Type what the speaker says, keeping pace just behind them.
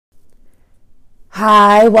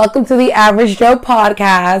Hi, welcome to the Average Joe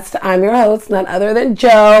podcast. I'm your host, none other than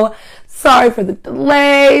Joe. Sorry for the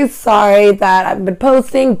delay. Sorry that I've been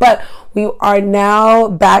posting, but we are now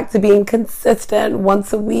back to being consistent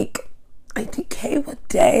once a week. IDK, what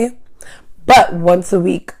day? But once a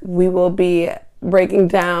week, we will be breaking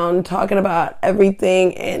down, talking about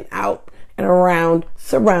everything and out and around,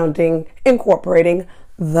 surrounding, incorporating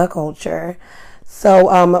the culture.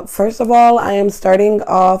 So, first of all, I am starting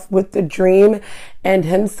off with The Dream and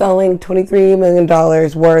him selling $23 million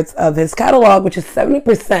worth of his catalog, which is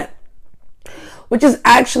 70%, which is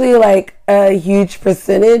actually like a huge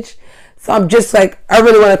percentage. So I'm just like, I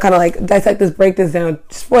really want to kind of like dissect this, break this down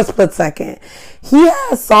just for a split second. He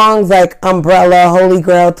has songs like Umbrella, Holy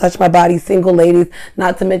Grail, Touch My Body, Single Ladies,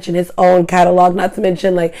 not to mention his own catalog, not to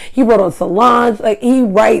mention like he wrote on Solange, like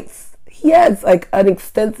he has like an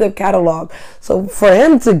extensive catalog. So for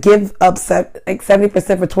him to give up like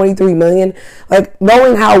 70% for 23 million, like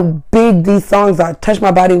knowing how big these songs are, Touch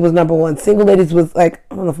My Body was number one. Single Ladies was like,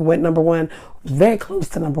 I don't know if it went number one. It was very close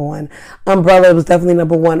to number one. Umbrella was definitely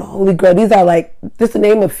number one. Holy Grail, these are like, just to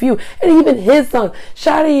name a few. And even his song,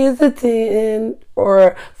 Shawty is a 10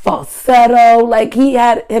 or Falsetto, like he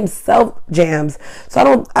had himself jams.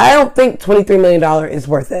 So I don't think $23 million is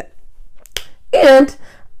worth it. And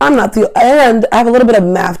I have a little bit of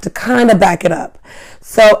math to kind of back it up.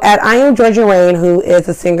 So at I Am Georgia Rain, who is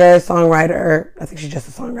a singer, songwriter, I think she's just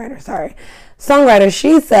a songwriter,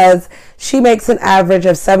 she says she makes an average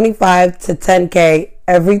of 75 to 10K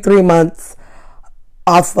every 3 months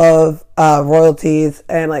off of royalties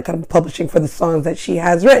and like kind of publishing for the songs that she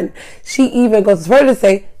has written. She even goes as far to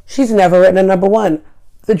say she's never written a number one.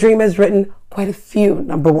 The Dream has written quite a few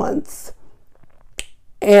number ones.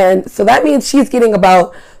 And so that means she's getting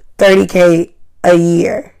about 30K a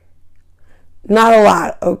year. Not a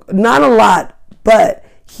lot, but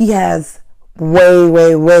he has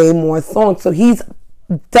way more songs. So he's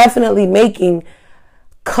definitely making a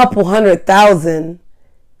couple 100,000.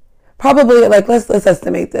 Probably like, let's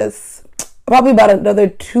estimate this. Probably about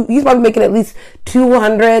another he's probably making at least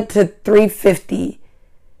 200 to 350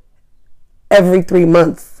 every 3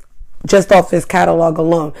 months. Just off his catalog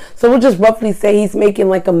alone. So we'll just roughly say he's making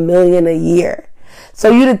like $1 million a year. So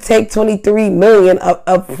you to take 23 million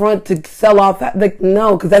up front to sell off, like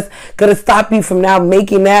no, because that's gonna stop you from now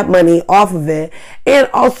making that money off of it. And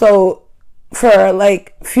also for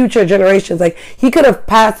like future generations, like he could have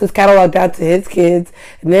passed his catalog down to his kids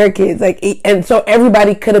and their kids, like, and so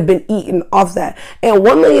everybody could have been eating off that. And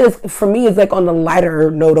 1 million is, for me, is like on the lighter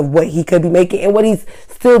note of what he could be making and what he's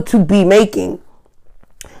still to be making.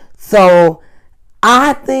 So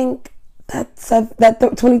I think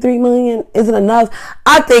that 23 million isn't enough.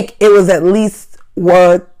 I think it was at least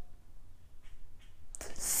worth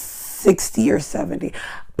 60 or 70.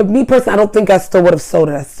 But me personally, I don't think I still would have sold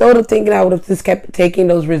it. I still would think I would have just kept taking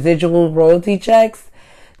those residual royalty checks,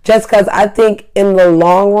 just because I think in the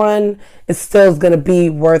long run, it still is going to be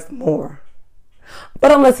worth more.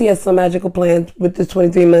 But unless he has some magical plan with this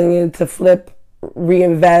 23 million to flip,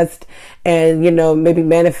 reinvest, and maybe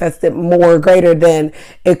manifest it more greater than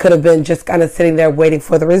it could have been just kind of sitting there waiting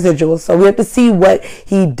for the residuals. So we have to see what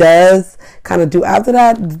he does kind of do after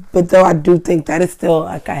that. But though I do think that is still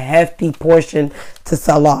like a hefty portion to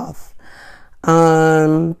sell off.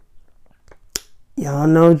 Y'all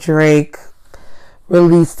know Drake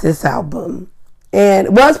released this album and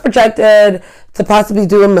it was projected to possibly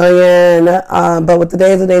do 1 million, but with the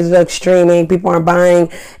days of like streaming, people aren't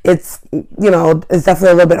buying. It's it's definitely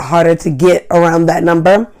a little bit harder to get around that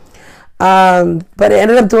number. But it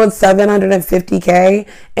ended up doing 750K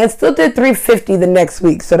and still did 350 the next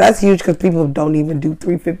week. So that's huge because people don't even do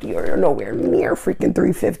 350 or nowhere near freaking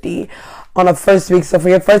 350 on a first week. So for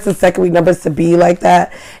your first and second week numbers to be like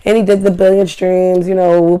that, and he did the 1 billion streams,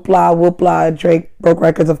 whoop-la, Drake broke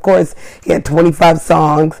records, of course. He had 25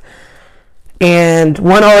 songs. And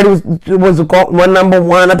one already was one number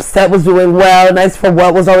one. Upset was doing well. Nice for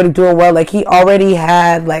What was already doing well. Like he already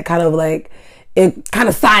had like kind of like it kind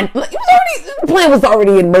of signed. Like, the plan was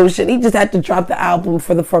already in motion. He just had to drop the album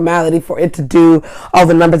for the formality for it to do all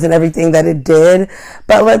the numbers and everything that it did.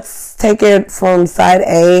 But let's take it from side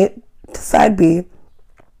A to side B.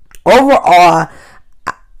 Overall,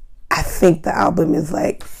 I think the album is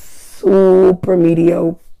like super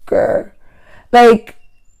mediocre. Like,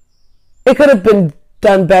 it could have been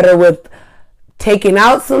done better with taking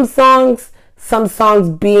out some songs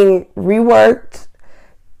being reworked.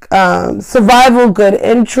 Survival, good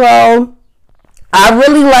intro. I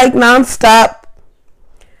really like Nonstop.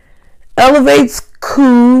 Elevate's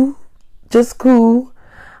cool. Just cool.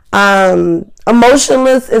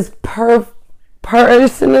 Emotionless is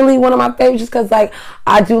personally one of my favorites, just because like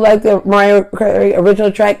I do like the Mariah Carey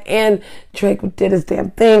original track, and Drake did his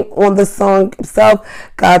damn thing on the song himself.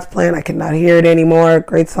 God's Plan, I cannot hear it anymore.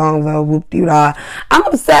 Great song though. Whoop-dee-dah. I'm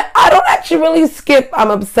upset. I don't actually really skip I'm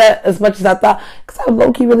upset as much as I thought, because I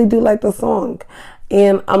low-key really do like the song,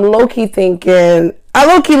 and I'm low-key thinking I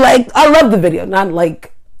love the video, not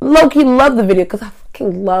like low-key love the video, because I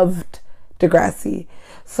fucking loved Degrassi.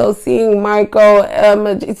 So seeing Michael,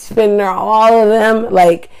 Emma, Spinner, all of them,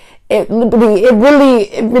 like it really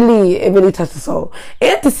touched the soul.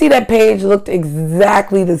 And to see that page looked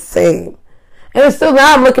exactly the same, and it's still,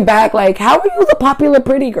 now I'm looking back like, how are you the popular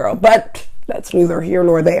pretty girl? But that's neither here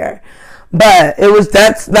nor there. But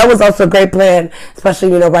that was also a great plan,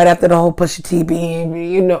 especially, you know, right after the whole Pusha T being,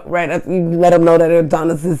 you know, right after you let them know that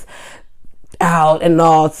Adonis is out and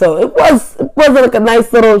all. So it wasn't like a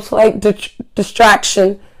nice little slight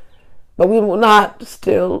distraction, but we will not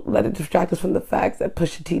still let it distract us from the fact that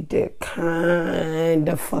Pusha T did kind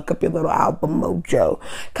of fuck up your little album mojo.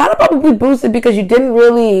 Kind of probably boosted, because you didn't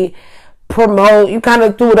really promote. You kind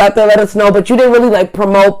of threw it out there, let us know, but you didn't really like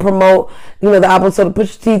promote, you know, the album. So the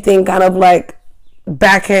Pusha T thing kind of like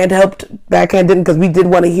backhand didn't, because we did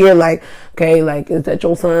want to hear like, okay, like, is that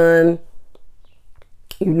your son?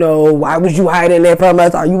 You know, why was you hiding it from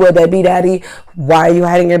us? Are you a baby daddy? Why are you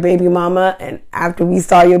hiding your baby mama? And after we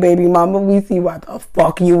saw your baby mama, we see why the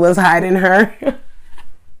fuck you was hiding her.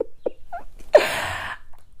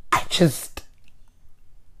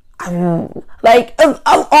 Like, of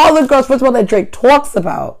all the girls, first of all, that Drake talks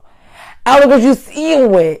about, all the girls you see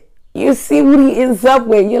him with, you see what he ends up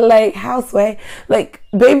with, you're like, houseway. Like,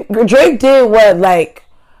 Drake did what, like,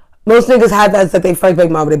 most niggas had that they fuck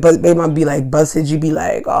baby mama, baby mama be like busted, you be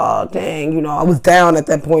like, oh dang, you know, I was down at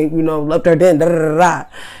that point, you know, loved her then, but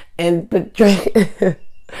Drake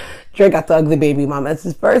got the ugly baby mama as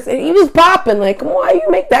his first, and he was popping. Like, why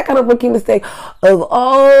you make that kind of rookie mistake? Of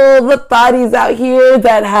all the thotties out here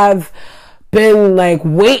that have been like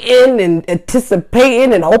waiting and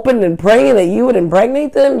anticipating and hoping and praying that you would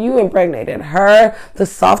impregnate them, you impregnated her, the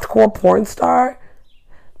softcore porn star.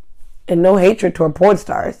 And no hatred toward porn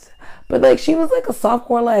stars, but like, she was like a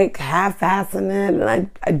softcore, like half-assing it. And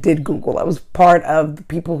I did Google. I was part of the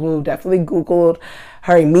people who definitely Googled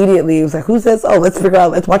her immediately. It was like, who's this? Oh, let's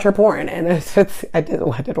watch her porn. And I did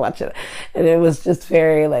watch it, and it was just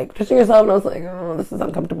very like trusting yourself. And I was like, oh, this is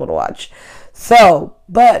uncomfortable to watch. So,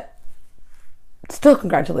 but still,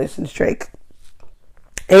 congratulations, Drake.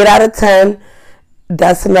 8 out of 10.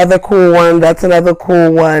 That's another cool one.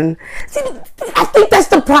 See, I think that's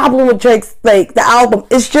the problem with Drake's, like, the album.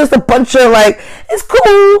 It's just a bunch of, like, it's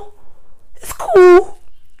cool.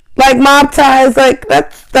 Like, Mob Ties, like,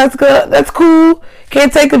 that's good. That's cool.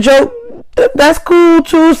 Can't Take a Joke. That's cool,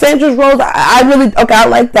 too. Sandra's Rose. I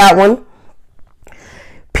like that one.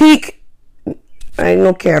 Peak. I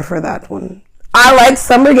don't care for that one. I like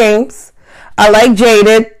Summer Games. I like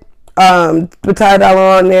Jaded. With Ty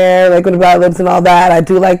Dolla on there, like with the Bad Lips and all that. I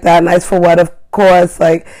do like that. Nice for What, of course.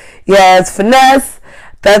 Like, yeah, it's Finesse.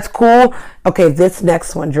 That's cool. Okay, this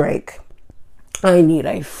next one, Drake. I need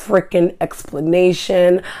a freaking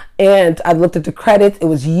explanation. And I looked at the credits. It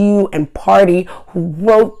was you and Party who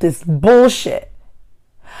wrote this bullshit.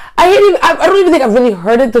 I don't even think I've really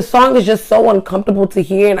heard it. The song is just so uncomfortable to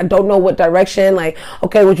hear, and I don't know what direction. Like,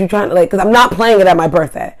 okay, what you trying to, like, because I'm not playing it at my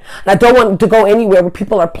birthday, and I don't want to go anywhere where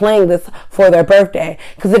people are playing this for their birthday.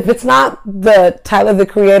 Because if it's not the Tyler the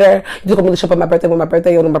Creator, you just gonna really show up on my birthday with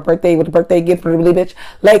a birthday gift, really, bitch,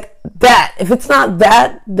 like that. If it's not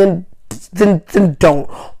that, then don't.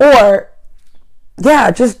 Or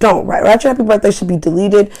yeah, just don't. Right? Ratchet Happy Birthday should be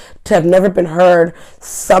deleted to have never been heard.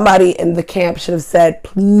 Somebody in the camp should have said,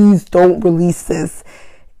 please don't release this.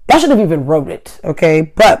 I should have even wrote it,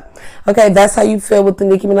 okay? But, okay, that's how you feel with the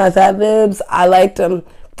Nicki Minaj ad-libs. I liked them.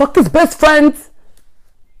 Fuck his best friends.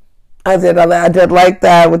 I did like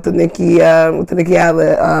that with the Nicki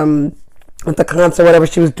ad-lib, with the concert, whatever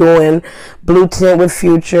she was doing. Blue Tint with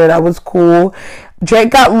Future, that was cool.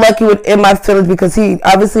 Drake got lucky with In My Feelings because he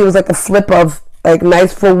obviously was like a flip of like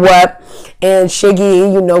Nice for What, and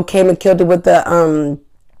Shiggy, you know, came and killed it with the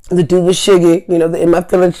dude with Shiggy, you know, the In My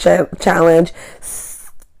Feelings challenge,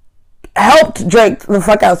 helped Drake the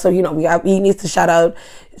fuck out. So, you know, he needs to shout out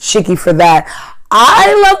Shiggy for that.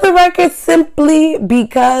 I love the record simply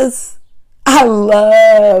because I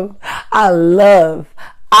love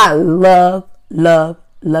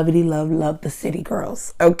the City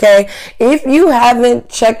Girls. Okay, if you haven't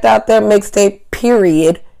checked out their mixtape,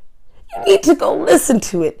 period, you need to go listen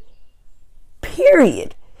to it.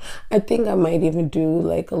 Period. I think I might even do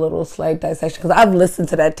like a little slight dissection because I've listened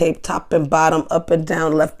to that tape top and bottom, up and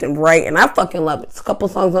down, left and right, and I fucking love it. There's a couple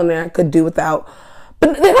songs on there I could do without,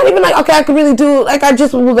 but they're not even like, okay, I could really do, like, I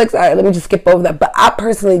just was like, all right, let me just skip over that. But I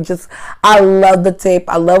personally I love the tape.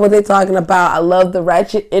 I love what they're talking about. I love the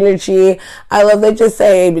ratchet energy. I love they just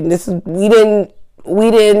say, we didn't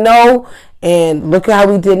know, and look at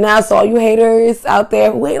how we did now. So all you haters out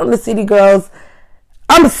there, wait on the City Girls.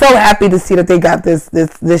 I'm so happy to see that they got this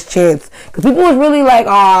chance. Because people was really like,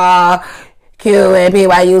 Q and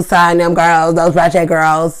BYU sign them girls, those ratchet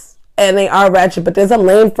girls. And they are ratchet, but there's a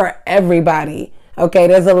lane for everybody. Okay,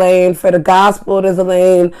 there's a lane for the gospel. There's a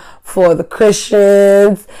lane for the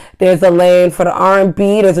Christians. There's a lane for the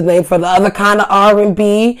R&B. There's a lane for the other kind of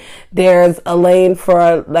R&B. There's a lane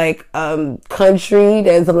for like country.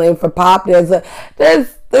 There's a lane for pop. There's a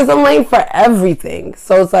lane for everything.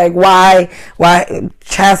 So it's like, why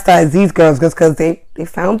chastise these girls just because they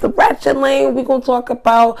found the ratchet lane? We gonna talk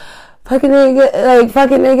about fucking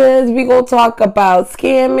niggas. We gonna talk about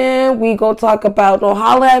scamming. We gonna talk about don't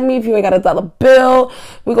holler at me if you ain't got $1 bill.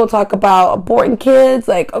 We gonna talk about aborting kids.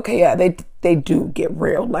 Like, okay, yeah, they do get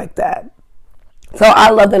real like that. So I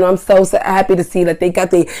love them. I'm so happy to see that they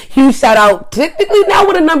got the huge shout out. Technically now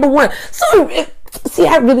with a #1. So see,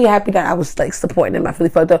 I'm really happy that I was like supporting them. I really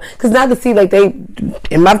felt though, because now to see like they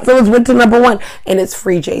in my feelings went to #1, and it's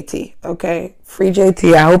free JT. Okay, free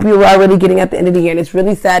JT. I hope you're already getting at the end of the year, and it's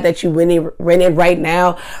really sad that you win it right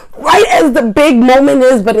now, right as the big moment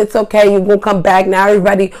is. But it's okay. You're gonna come back now.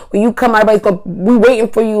 Everybody, when you come, we waiting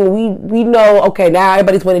for you. We know. Okay, now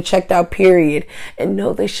everybody's when it checked out. Period. And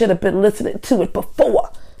no, they should have been listening to it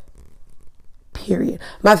before. Period.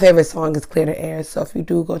 My favorite song is Clear the Air. So if you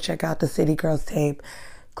do go check out the City Girls tape,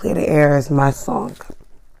 Clear the Air is my song.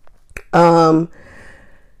 Don't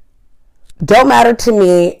Matter to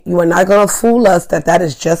Me. You are not going to fool us that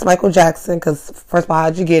is just Michael Jackson. Because first of all,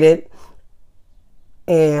 how'd you get it?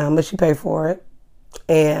 And how much you pay for it?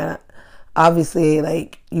 And obviously,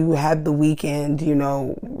 like, you had the weekend,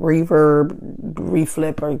 reverb,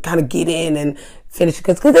 reflip, or kind of get in and finish it.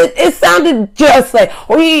 Because it sounded just like,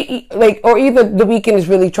 or either the weekend is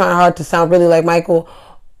really trying hard to sound really like Michael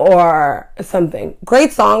or something.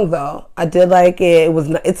 Great song though. I did like it.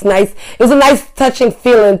 It's nice. It was a nice touching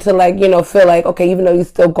feeling to like, feel like, okay, even though he's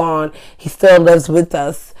still gone, he still lives with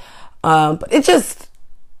us. But it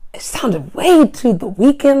sounded way too The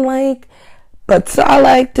Weeknd like, but so I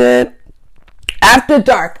liked it. After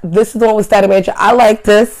Dark, this is the one with Static Major. I like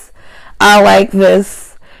this.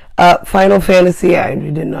 Final Fantasy, I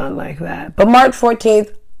did not like that. But March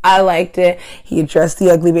 14th, I liked it. He addressed the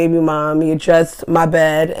ugly baby mom. He addressed my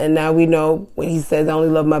bed. And now we know when he says, I only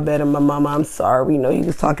love my bed and my mama, I'm sorry. We know he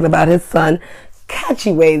was talking about his son.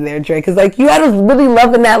 Catchy way there, Drake. Because like, you had us really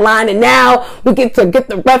loving that line. And now we get to get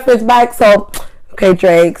the reference back. So, okay,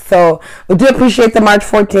 Drake. So we do appreciate the March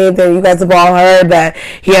 14th. And you guys have all heard that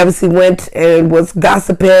he obviously went and was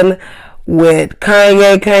gossiping with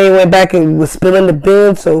Kanye. Kanye went back and was spilling the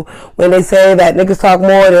beans. So when they say that niggas talk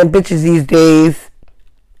more than bitches these days,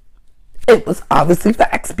 it was obviously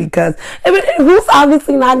facts. Because who's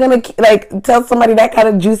obviously not gonna like tell somebody that kind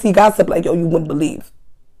of juicy gossip? Like, yo, you wouldn't believe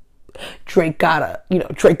Drake got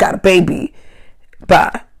a baby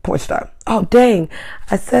by porn star. Oh dang!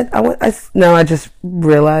 I just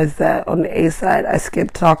realized that on the A side I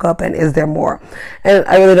skipped Talk Up and Is There More, and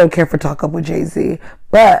I really don't care for Talk Up with Jay-Z,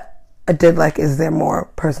 but I did like Is There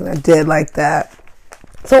More personally. I did like that.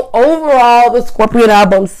 So overall, the Scorpion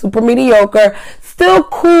album, super mediocre. Still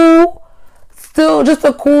cool. Still just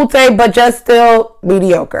a cool tape, but just still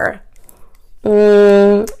mediocre.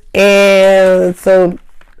 And so,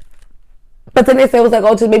 but then they say it was like,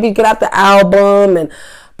 oh, just maybe get out the album and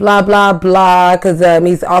blah, blah, blah. Because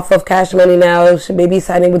he's off of Cash Money now. Should maybe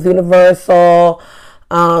signing with Universal.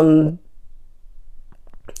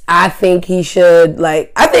 I think he should,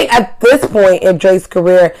 I think at this point in Drake's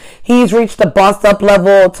career, he's reached the bossed up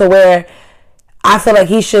level to where I feel like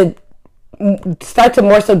he should start to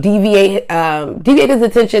more so deviate his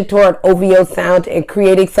attention toward OVO sound and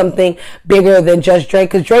creating something bigger than just Drake.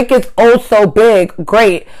 Because Drake is so big,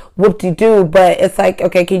 great, whoop-de-doo, but it's like,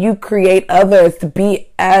 okay, can you create others to be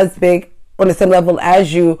as big on the same level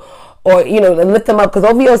as you, or, lift them up? Because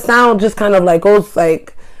OVO sound just kind of like goes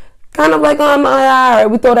like, we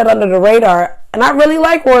throw that under the radar. And I really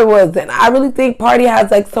like Roy Woods, and I really think Party has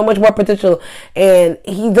like so much more potential, and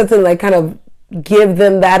he doesn't like kind of give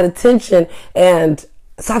them that attention. And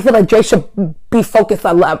So I feel like Drake should be focus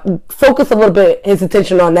a little bit his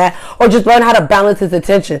attention on that, or just learn how to balance his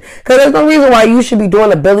attention. Because there's no reason why you should be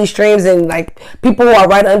doing the Billy streams and like people who are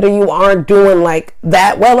right under you aren't doing like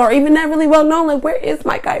that well, or even that really well known. Like, where is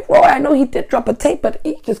my guy Roy? I know he did drop a tape, but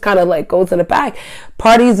he just kind of like goes in the back.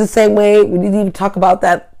 Party is the same way. We didn't even talk about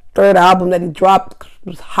that third album that he dropped. It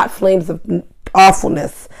was hot flames of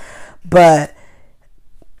awfulness, but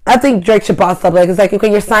I think Drake should boss up. Like, it's like,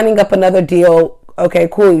 okay, you're signing up another deal. Okay,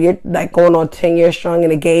 cool. You're like going on 10 years strong in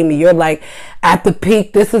the game, and you're like at the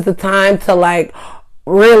peak. This is the time to like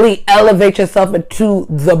really elevate yourself into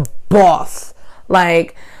the boss.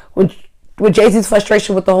 Like with Jay-Z's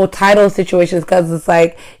frustration with the whole title situation is because it's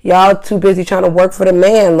like y'all too busy trying to work for the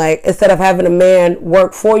man. Like, instead of having a man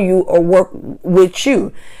work for you or work with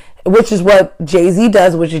you, which is what Jay-Z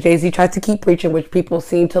does, which is Jay-Z tries to keep preaching, which people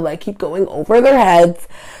seem to like keep going over their heads.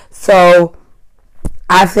 So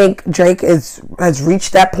I think Drake has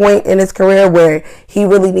reached that point in his career where he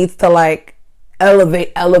really needs to like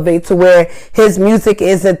elevate to where his music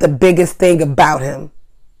isn't the biggest thing about him.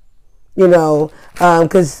 You know,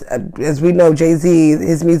 because as we know, Jay-Z,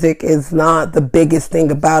 his music is not the biggest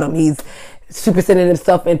thing about him. He's superseded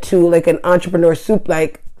himself into like an entrepreneur,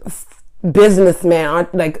 businessman,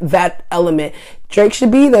 like that element. Drake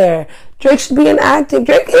should be there. Drake should be an actor.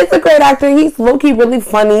 Drake is a great actor. He's low-key really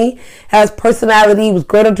funny, has personality. He was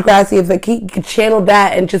great on Degrassi. If like he could channel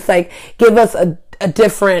that and just like give us a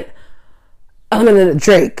different element of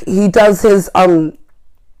Drake. He does his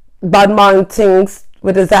bad things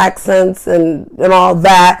with his accents and all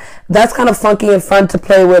that. That's kind of funky and fun to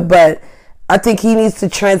play with, but I think he needs to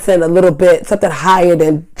transcend a little bit, something higher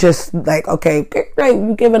than just like, okay, great,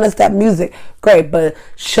 you're giving us that music, great, but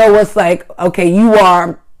show us like, okay, you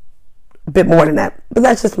are a bit more than that. But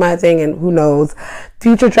that's just my thing, and who knows.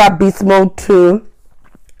 Future dropped Beast Mode 2.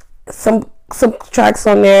 Some tracks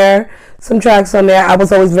on there. I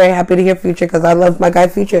was always very happy to hear Future because I love my guy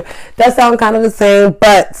Future. That sound kind of the same,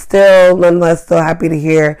 but still, nonetheless, still happy to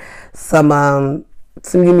hear some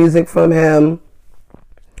new music from him.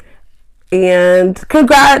 And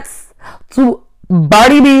congrats to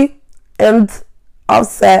Cardi B and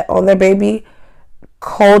Offset on their baby,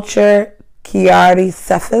 Culture Kiari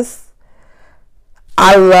Cephas.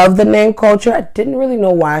 I love the name Culture. I didn't really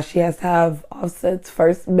know why she has to have Offset's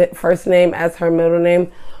first name as her middle name,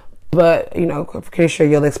 but you know, I'm pretty sure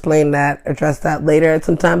you'll address that later at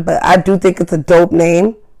some time. But I do think it's a dope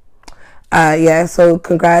name. Yeah, so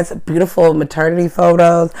congrats. Beautiful maternity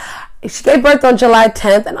photos. She gave birth on July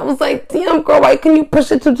 10th, and I was like, damn, girl, why can you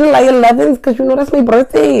push it to July 11th? Because, you know, that's my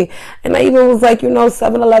birthday. And I even was like, you know,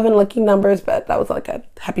 7-11 lucky numbers, but that was like a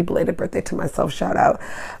happy belated birthday to myself, shout out.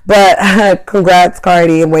 But congrats,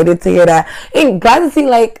 Cardi, and waited to hear that. And glad to see,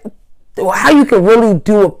 like, how you can really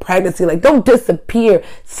do a pregnancy. Like, don't disappear.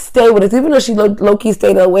 Stay with us. Even though she low-key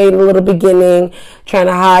stayed away in the little beginning, trying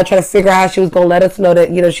to hide, trying to figure out how she was going to let us know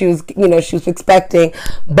that, she was expecting.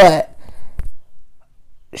 But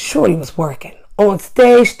Shorty was working on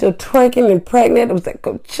stage, still twerking and pregnant. It was at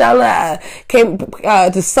Coachella. Came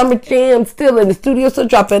to Summer Jam, still in the studio, still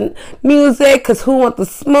dropping music. Cause who want the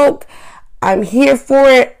smoke? I'm here for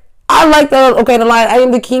it. I like the line, I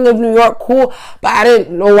am the king of New York, cool. But I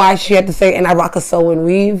didn't know why she had to say, and I rock a sew and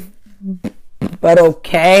weave. But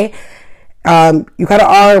okay. You kind of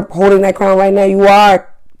are holding that crown right now. You are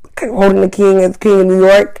holding the king as king of New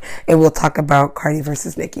York, and we'll talk about Kylie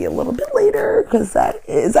versus Nicki a little bit later, because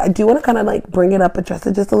I do want to kind of like bring it up, address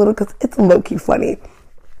it just a little, because it's low-key funny.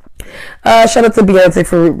 Shout out to Beyonce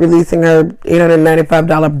for releasing her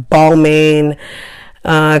 $895 Balmain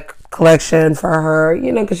collection for her,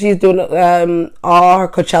 because she's doing all her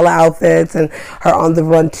Coachella outfits and her On the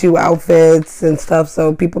Run 2 outfits and stuff,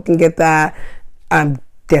 so people can get that. I'm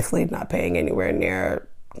definitely not paying anywhere near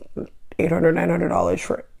 $800, $900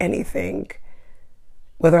 for anything,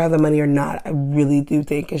 whether I have the money or not. I really do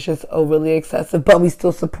think it's just overly excessive, but we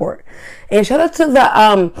still support. And shout out to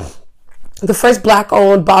the first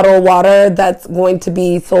black-owned bottle of water that's going to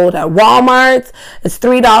be sold at Walmart. It's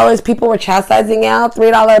 $3. People were chastising out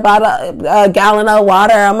 $3 bottle, gallon of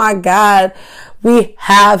water. Oh my God, we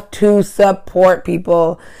have to support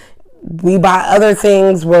people. We buy other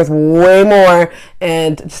things worth way more,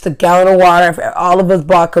 and just a gallon of water, if all of us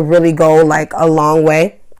bought, could really go like a long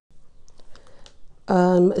way.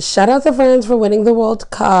 Shout out to France for winning the World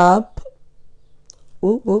Cup.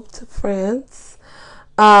 Whoop whoop to France.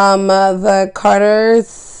 The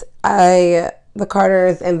Carters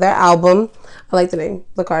and their album. I like the name,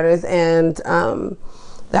 The Carters, and the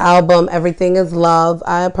album Everything Is Love.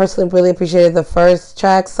 I personally really appreciated the first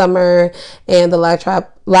track, Summer, and the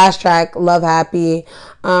last track, Love Happy.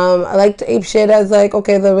 I like to ape shit as like,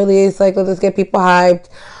 okay, the release, like, let's get people hyped.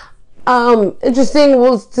 Interesting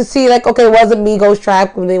was to see, like, okay, it was a Migos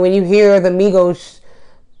track. When you hear the Migos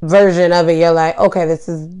version of it, you're like, okay, this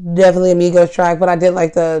is definitely a Migos track. But I did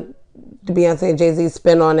like the Beyonce and Jay-Z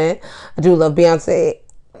spin on it. I do love Beyonce.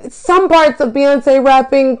 Some parts of Beyonce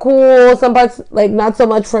rapping cool, some parts like not so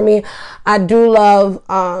much for me. I do love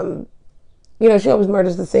you know, she always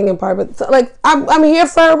murders the singing part, but so, like, I'm here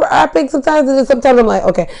for rapping sometimes, and then sometimes I'm like,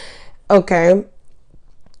 okay.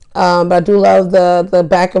 But I do love the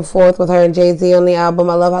back and forth with her and Jay-Z on the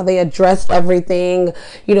album. I love how they addressed everything,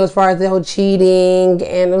 you know, as far as the whole cheating,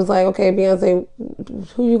 and it was like, okay, Beyonce,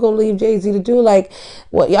 who you gonna leave Jay-Z to do? Like,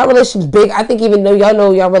 what, y'all relationship's big? I think even though y'all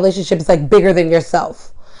know y'all relationship is like bigger than yourself.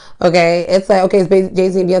 Okay, it's like, okay, it's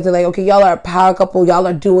Jay-Z and Beyonce, like, okay, y'all are a power couple, y'all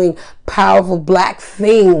are doing powerful black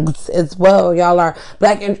things as well, y'all are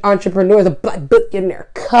black entrepreneurs, a black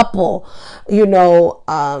billionaire couple, you know,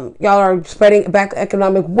 y'all are spreading back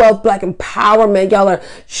economic wealth, black empowerment, y'all are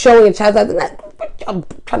showing a child that y'all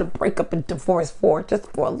trying to break up and divorce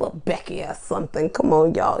just for a little Becky or something. Come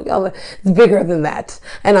on, y'all are, it's bigger than that,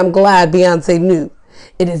 and I'm glad Beyonce knew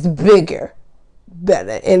it is bigger.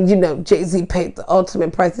 Better. And you know, Jay-Z paid the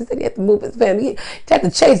ultimate price. He said he had to move his family. He had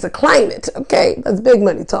to change the climate. Okay, that's big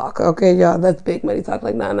money talk. Okay, y'all, that's big money talk.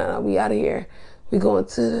 Like, nah, we out of here. We going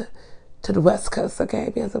to the West Coast.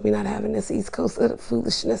 Okay, Beyonce, we not having this East Coast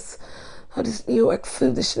foolishness, or this New York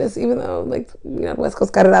foolishness. Even though, like, you know, the West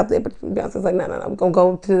Coast got it out there, but Beyonce's like, nah, we gonna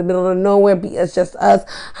go to the middle of nowhere. It's just us.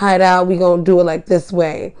 Hide out. We gonna do it like this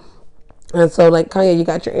way. And so, like, Kanye, you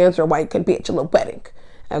got your answer why you couldn't be at your little wedding.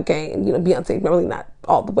 Okay, and you know, Beyonce really not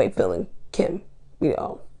all the way feeling Kim. We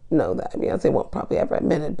all know that. Beyonce won't probably ever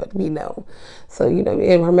admit it, but we know. So, you know,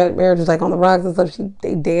 and her marriage is like on the rocks and stuff.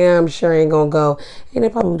 They damn sure ain't gonna go. And they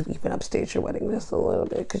probably would even upstage your wedding just a little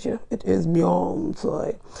bit, because, you know, it is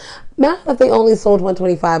Beyonce. Not that they only sold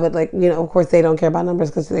 125, but, like, you know, of course they don't care about numbers,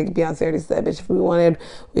 because like Beyonce already said, bitch, if we wanted,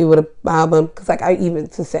 we would have album. Because, like, I even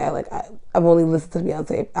to say, like, I've only listened to the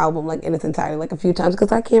Beyonce album, like, in its entirety, like, a few times,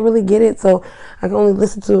 because I can't really get it, so I can only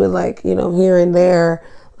listen to it, like, you know, here and there,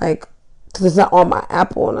 like, because it's not on my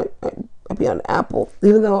Apple, and I be on Apple,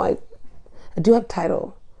 even though I do have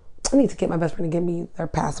Tidal. I need to get my best friend to give me their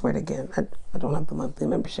password again. I don't have the monthly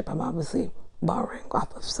membership. I'm obviously borrowing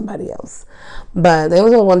off of somebody else, but they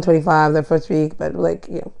was on 125 their first week, but, like,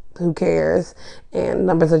 you know, who cares? And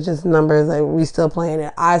numbers are just numbers. Like, we still playing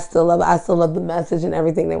it. I still love it. I still love the message and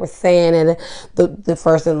everything they were saying. And the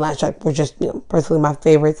first and last track were just, you know, personally my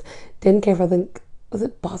favorites. Didn't care for was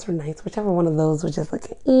it Boss or Nights? Whichever one of those was just like,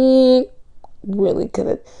 really could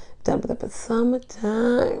have done with it. But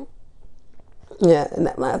Summertime. Yeah, and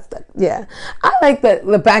that last, yeah. I like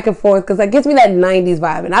the back and forth, because that gives me that 90s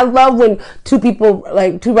vibe. And I love when two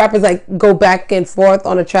rappers, like, go back and forth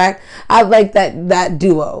on a track. I like that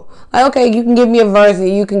duo. Like, okay, you can give me a verse and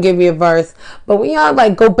you can give me a verse. But when y'all,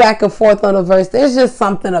 like, go back and forth on a verse, there's just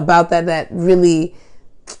something about that really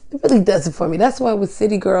does it for me. That's why with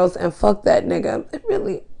City Girls and Fuck That Nigga, it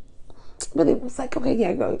really was like, okay,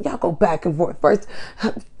 yeah, y'all go back and forth. First,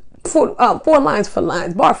 four lines for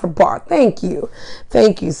lines, bar for bar. Thank you.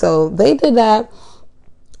 So they did that.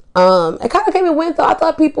 It kind of came and went, though. I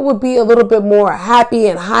thought people would be a little bit more happy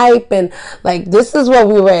and hype, and, like, this is what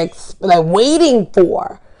we were waiting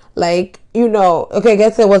for. Like, you know, okay, I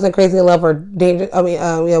guess it wasn't Crazy in Love or Danger. I mean,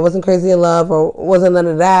 it wasn't Crazy in Love, or wasn't none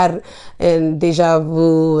of that, and Deja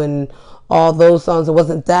Vu and all those songs. It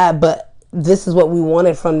wasn't that, but this is what we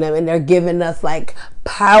wanted from them, and they're giving us, like,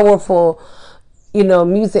 powerful, you know,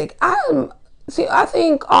 music. I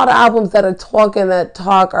think all the albums that are talking that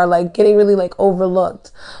talk are, like, getting really, like,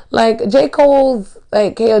 overlooked. Like, J. Cole's,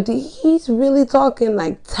 like, KOD, he's really talking,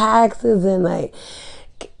 like, taxes and, like,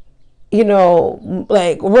 you know,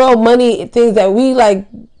 like, real money, things that we, like,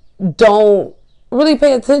 don't really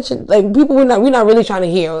pay attention. Like, people we're not really trying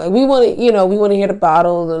to hear. Like, we want to hear the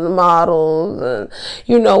bottles and the models, and,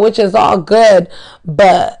 you know, which is all good,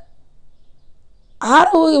 but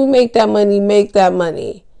how do we make that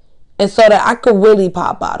money? And so that I could really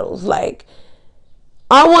pop bottles. Like,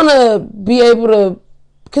 I want to be able to,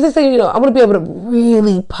 because they say, you know, I want to be able to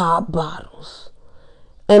really pop bottles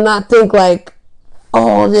and not think like,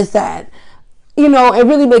 oh, this, that, you know, and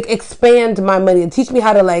really expand my money and teach me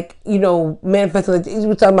how to, like, you know, manifest. Like, we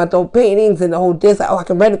were talking about the paintings and the whole this, like, oh, I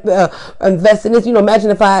can invest in this. You know,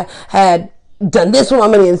 imagine if I had done this with my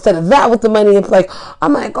money instead of that with the money. It's like,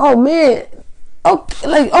 I'm like, oh man.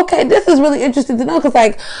 Okay, this is really interesting to know, because,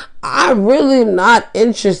 like, I'm really not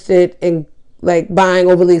interested in, like buying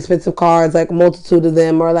overly expensive cars, like a multitude of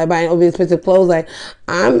them, or like buying overly expensive clothes. Like,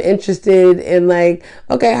 I'm interested in like,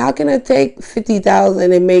 okay, how can I take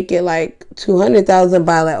 50,000 and make it like 200,000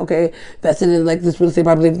 by like, okay, investing in like this real estate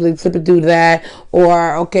property, like, flip it, do that,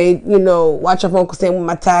 or okay, you know, watch your Uncle Sam with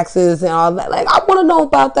my taxes and all that. Like, I want to know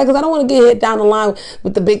about that because I don't want to get hit down the line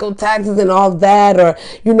with the big old taxes and all that, or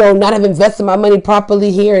you know, not have invested my money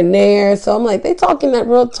properly here and there. So I'm like, they talking that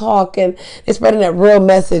real talk and they're spreading that real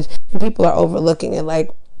message, and people are overlooking it.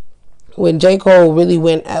 Like, when J. Cole really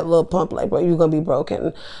went at Lil Pump, like, bro, you're gonna be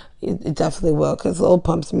broken. It definitely will, because Lil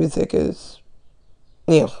Pump's music is,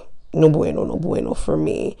 you know, no bueno for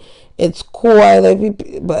me. It's cool, I like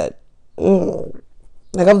it, but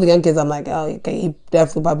like, of the young kids, I'm like, oh, okay, he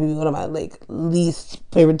definitely probably one of my like least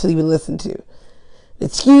favorite to even listen to.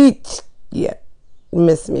 It's cute, yeah,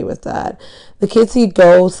 miss me with that. The Kids See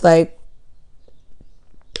Ghosts, like,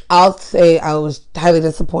 I'll say I was highly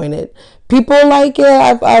disappointed. People like it.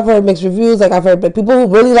 I've heard mixed reviews. Like, I've heard, but people who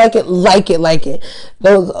really like it.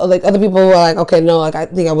 Those, like, other people who are like, okay, no, like, I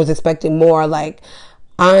think I was expecting more. Like,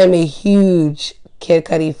 I'm a huge Kid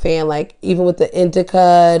Cudi fan. Like, even with the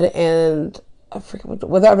Indica and I forget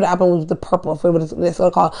whatever the album was, the purple, what it's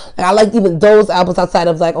called. Like, I like even those albums outside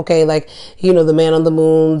of like, okay, like, you know, the Man on the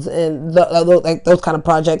Moons and like those kind of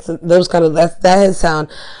projects and those kind of that his sound.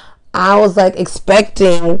 I was like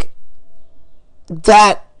expecting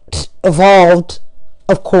that evolved,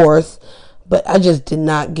 of course, but I just did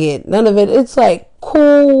not get none of it. It's like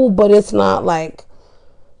cool, but it's not what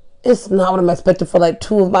I'm expecting for like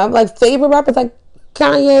two of my like favorite rappers, like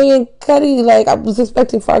Kanye and Cudi. Like, I was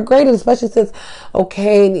expecting far greater, especially since,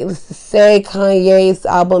 okay, needless to say, Kanye's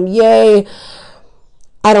album, yay.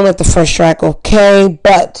 I don't like the first track, okay,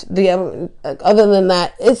 but other than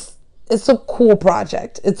that, it's a cool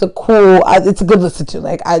project. It's a good listen to.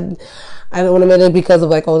 Like, I don't want to admit it because of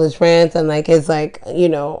like all his rants and like his like, you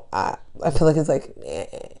know, I feel like it's like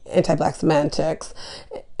anti-black semantics,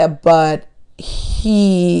 but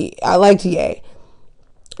I liked Ye.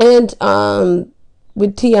 And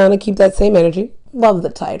with Tiana, keep that same energy. Love the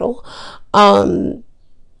title. Good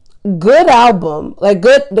album, like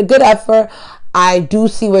the good effort. I do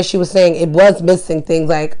see where she was saying it was missing things.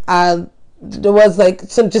 Like, there was like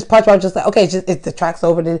some just parts where I was just like, okay, it's the track's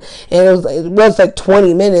over, and it was like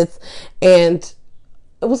 20 minutes, and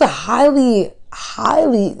it was a highly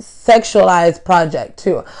sexualized project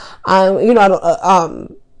too. You know,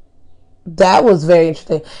 that was very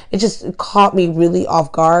interesting. It just caught me really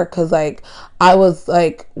off guard because like I was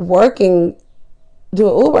like working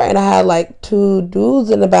doing Uber and I had like two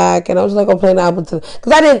dudes in the back and I was like, I'm playing the album because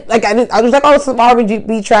I was like, oh, it's an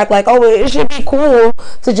R&B track, like, oh, it should be cool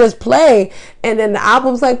to just play, and then the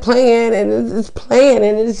album's like playing and it's playing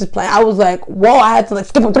and it's just playing. I was like, whoa, I had to like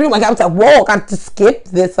skip them through. Like, I was like, whoa, I got to skip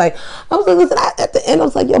this. Like, I was like, listen, at the end I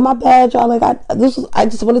was like, yo, my bad, y'all. Like, I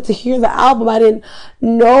just wanted to hear the album. I didn't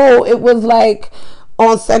know it was like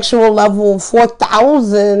on sexual level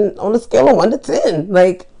 4,000 on a scale of 1 to 10.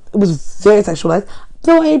 Like, it was very sexualized.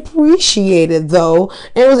 So I appreciate it though.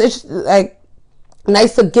 And it was just like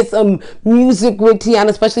nice to get some music with Tiana,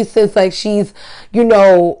 especially since like she's, you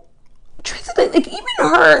know, like even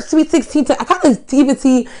her Sweet 16. I kind of even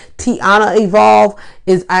see Tiana evolve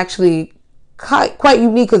is actually quite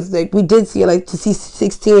unique because like we did see her like to see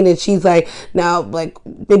 16 and she's like now like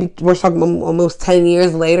maybe we're talking almost 10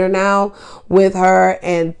 years later now with her,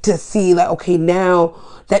 and to see like, okay, now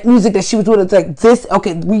that music that she was doing, it's like this,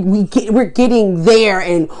 okay, we're getting there,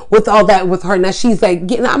 and with all that with her now she's like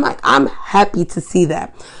getting, I'm happy to see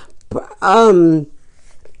that.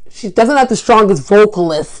 She doesn't have the strongest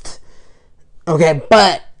vocalist, okay,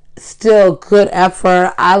 but still good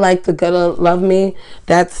effort. I like the Gotta Love Me.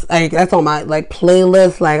 That's on my like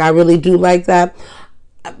playlist. Like, I really do like that.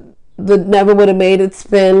 The Never Would Have Made It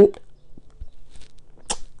spin.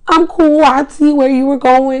 I'm cool. I see where you were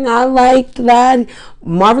going. I liked that.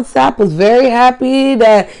 Marvin Sapp was very happy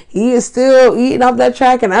that he is still eating off that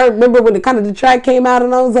track. And I remember when the track came out,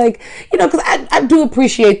 and I was like, you know, because I do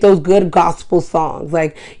appreciate those good gospel songs.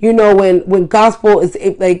 Like, you know, when gospel is,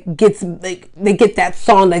 it like gets like they get that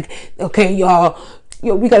song like, okay, y'all,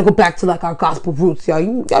 we gotta go back to like our gospel roots, y'all.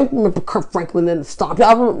 Y'all remember Kirk Franklin and the Stomp,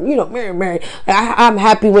 y'all. You know, Mary. I'm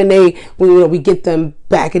happy when we get them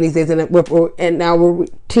back in these days, and now we're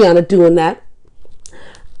Tiana doing that.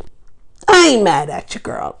 I ain't mad at you,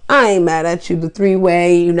 girl. I ain't mad at you. The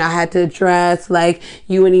 3-way, you know, I had to address like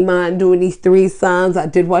you and Iman doing these 3 songs. I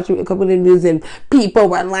did watch a couple of interviews and people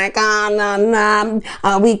were like, no,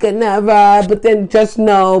 we could never. But then just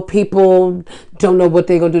know people don't know what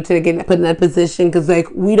they're going to do till they get put in that position, because like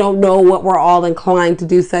we don't know what we're all inclined to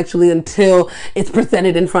do sexually until it's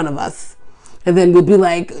presented in front of us. And then we'll be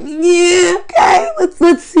like, yeah, okay,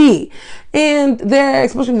 let's see. And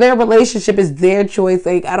especially their relationship is their choice.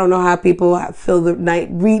 Like, I don't know how people feel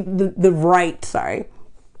the right,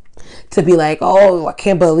 to be like, oh, I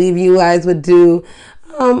can't believe you guys would do.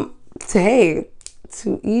 To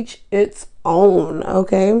each its own,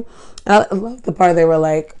 okay? I love the part they're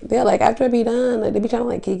like, after I be done, like, they be trying to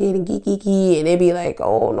like kick it and geeky, and they be like,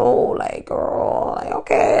 oh no, like, girl, like,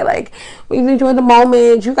 okay, like, we've enjoyed the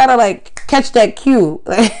moment. You gotta like catch that cue,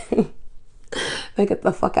 like, get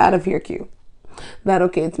the fuck out of here, cue. That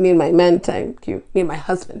okay? It's me and my man time, cue. Me and my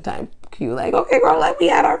husband time, cue. Like, okay, girl, like, we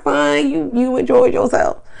had our fun. You enjoyed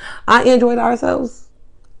yourself. I enjoyed ourselves.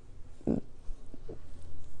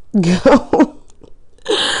 Go.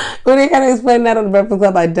 When they kind of explained that on the Breakfast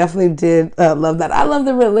Club, I definitely did love that. I love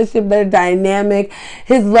the relationship, their dynamic,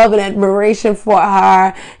 his love and admiration for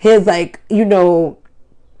her, his like, they're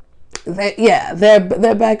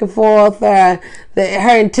back and forth, her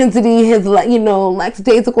intensity, his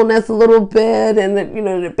lackadaisicalness a little bit, and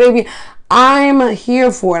the baby. I'm here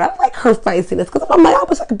for it. I like her feistiness because on my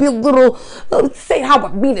album I could be a little say how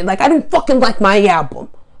I mean it. Like, I didn't fucking like my album.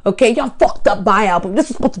 Okay, y'all fucked up my album. This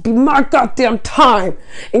is supposed to be my goddamn time,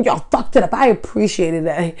 and y'all fucked it up. I appreciated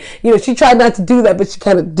that. She tried not to do that, but she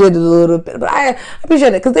kind of did it a little bit. But I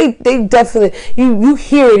appreciate it because they definitely, you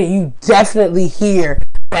hear it, and you definitely hear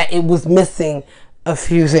that it was missing a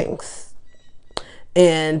few things.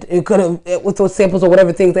 And it could have, with those samples or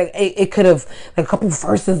whatever things, like it could have, like a couple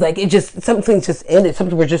verses, like some things just ended. Some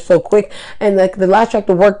were just so quick. And like the last track,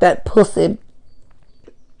 to work that pussy.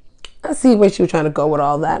 I see where she was trying to go with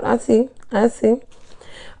all that. I see.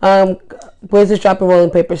 Wiz is dropping Rolling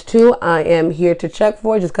Papers 2. I am here to check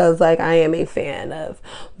for just because, like, I am a fan of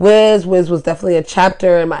Wiz. Wiz was definitely a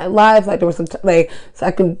chapter in my life. Like, there was some, so I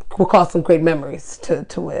can recall some great memories to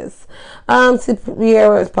Wiz.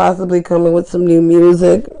 Sierra is possibly coming with some new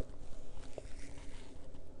music.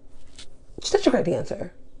 Such a great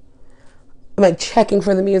answer. I'm like checking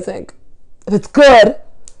for the music. If it's good,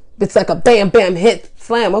 if it's like a bam bam hit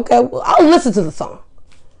slam, okay, well, I'll listen to the song.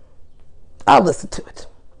 I'll listen to it.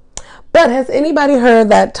 But has anybody heard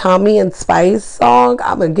that Tommy and Spice song?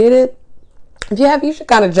 I'ma get it. If you have, you should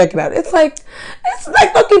kind of check it out. It's like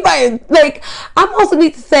looking by like. I also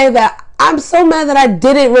need to say that I'm so mad that I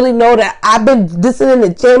didn't really know that I've been listening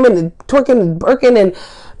and jamming and twerking and burking and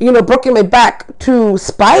breaking my back to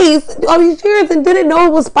Spice all these years and didn't know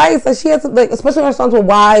it was Spice. Like, she has, like, especially her songs with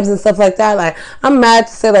wives and stuff like that. Like, I'm mad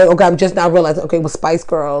to say, like, okay, I'm just now realizing, okay, with Spice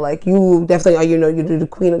Girl, like, you definitely are, you do the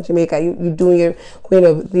Queen of Jamaica, you doing your Queen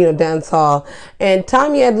of, dance hall. And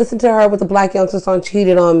Tommy had listened to her with the Black Youngster song,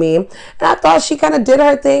 Cheated on Me. And I thought she kind of did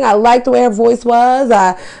her thing. I liked the way her voice was.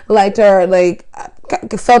 I liked her, like, I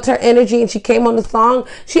felt her energy, and she came on the song.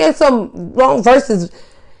 She had some long verses.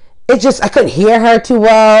 It just, I couldn't hear her too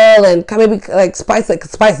well, and maybe like Spice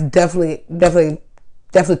definitely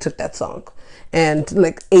took that song and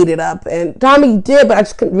like ate it up. And Tommy did, but I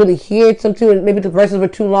just couldn't really hear it some too, and maybe the verses were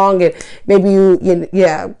too long, and maybe you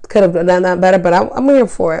could have done that better. But I'm here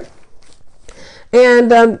for it. And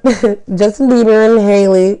Justin Bieber and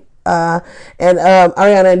Haley and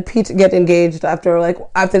Ariana and Pete get engaged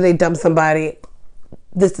after they dump somebody.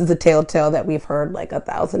 This is a telltale that we've heard like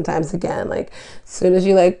 1,000 times again. Like, as soon as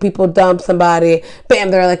people dump somebody,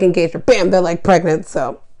 bam, they're like engaged, or bam, they're like pregnant.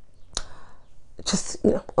 So it just,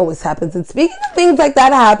 always happens. And speaking of things like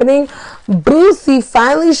that happening, Boosie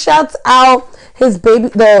finally shouts out his baby,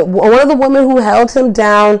 one of the women who held him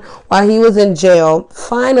down while he was in jail.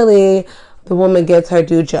 Finally, the woman gets her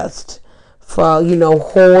due just for,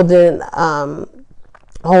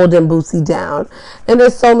 holding Boosie down. And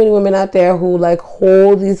there's so many women out there who like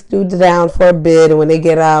hold these dudes down for a bit, and when they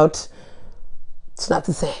get out, it's not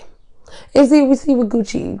the same. And we see what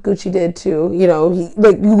Gucci did too.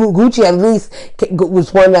 Gucci at least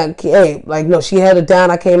was one that, hey, like, no, she held it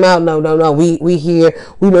down, I came out, no, we here,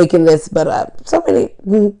 we making this. But so many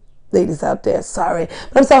ladies out there, sorry,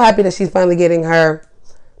 but I'm so happy that she's finally getting her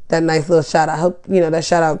that nice little shout out. I hope that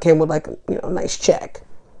shout out came with like a nice check.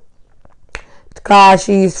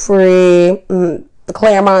 Takashi's free. The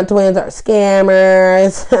Claremont twins are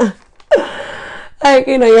scammers. Like,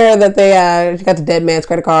 you heard that she got the dead man's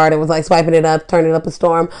credit card and was like swiping it up, turning up a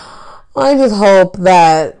storm. I just hope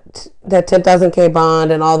that 10,000K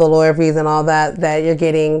bond and all the lawyer fees and all that you're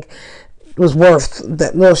getting was worth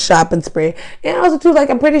that little shopping spree. And also too, like,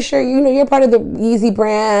 I'm pretty sure you're part of the Yeezy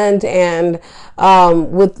brand, and and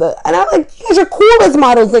I like, you guys are cool as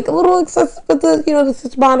models, like a little excessive with the the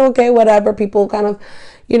sister model, okay, whatever. People kind of,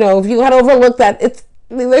 if you had overlooked that,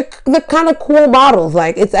 they're kind of cool models.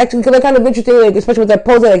 Like, it's actually, they're kind of interesting, like, especially with that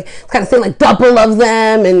pose, like, it's kind of saying, like, double of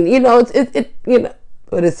them, and, you know, it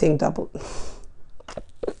is saying double.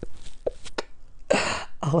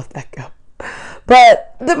 I'll let that go.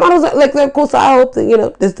 But the models are, like, they're cool, so I hope that, you know,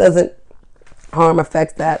 this doesn't harm,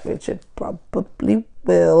 affect that, which it probably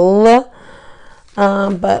will.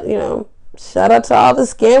 But, you know, shout out to all the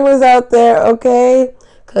scammers out there, okay?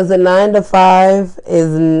 Because the 9 to 5 is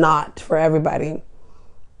not for everybody.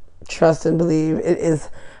 Trust and believe. It is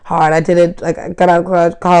hard. I did it, like, I got out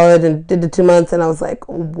of college and did the 2 months, and I was like,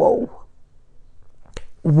 whoa,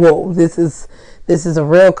 this is a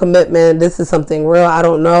real commitment. This is something real. I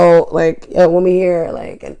don't know. Like, when we hear,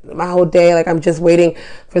 like, my whole day, like, I'm just waiting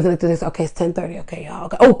for the to say, okay, it's 10:30. Okay, y'all.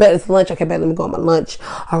 Okay. Oh, bet it's lunch. Okay, bet let me go on my lunch.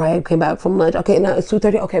 All right, I came back from lunch. Okay, now it's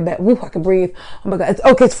 2:30. Okay, bet. Woo, I can breathe. Oh my God.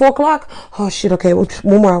 It's 4 o'clock. Oh shit. Okay, one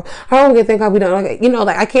more. I don't get think I'll be done. Okay, you know,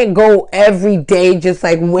 like, I can't go every day just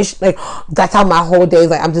like wish, like, that's how my whole day is.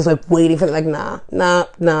 Like, I'm just like waiting for, like, nah.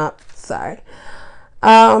 Sorry.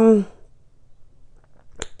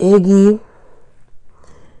 Iggy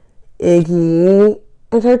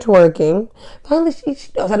and her twerking. Finally, she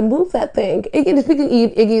knows how to move that thing. Iggy, speaking of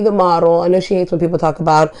Iggy, the model, I know she hates when people talk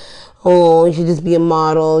about, oh, you should just be a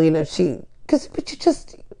model, you know, but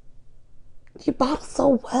you model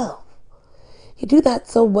so well. You do that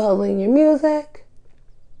so well in your music.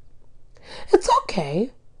 It's okay.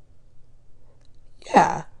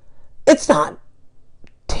 Yeah. It's not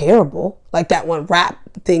terrible. Like that one rap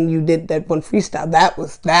thing you did, that one freestyle, that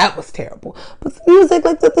was terrible. But the music,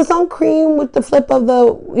 like the song Cream with the flip of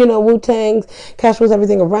the, you know, Wu-Tang's Cash Was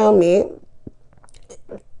Everything Around Me,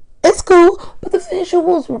 it's cool, but the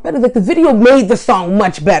visuals were better. Like, the video made the song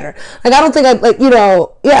much better. Like, I don't think the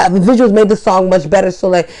visuals made the song much better. So,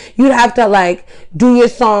 like, you'd have to, like, do your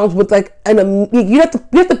songs with, like, you have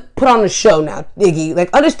to put on a show now, Iggy.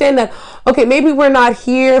 Like, understand that, okay, maybe we're not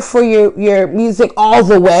here for your music all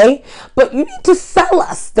the way, but you need to sell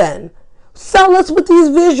us then. Sell us with these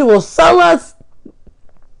visuals. Sell us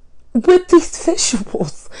with these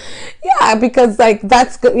visuals. Yeah, because, like,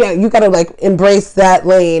 that's good. Yeah, you gotta, like, embrace that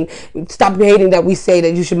lane. Stop hating that we say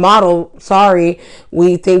that you should model. Sorry,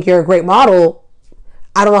 we think you're a great model.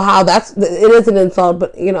 I don't know how it is an insult,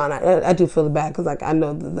 but, you know, and I do feel bad because, like, I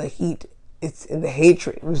know the heat, it's in the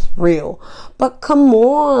hatred, it was real. But come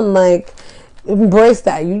on, like, embrace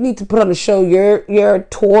that. You need to put on a show. Your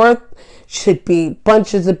tour should be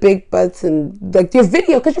bunches of big butts, and, like, your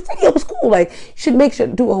video, because your video was cool. Like, you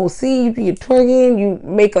should do a whole scene. You do your twerking. You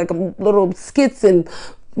make, like, a little skits and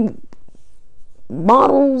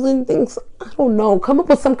models and things. I don't know. Come up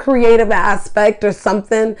with some creative aspect or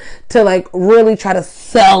something to, like, really try to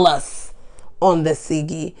sell us on this,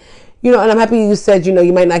 Iggy. You know, and I'm happy you said, you know,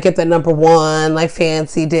 you might not get the number one like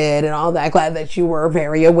Fancy did and all that. Glad that you were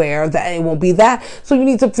very aware that it won't be that. So you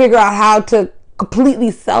need to figure out how to completely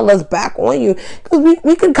sell us back on you, because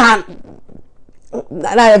we can kind of,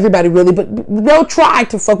 not everybody really, but they'll try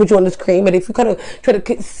to fuck with you on this Cream. And if you kind of try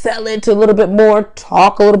to sell it to a little bit more,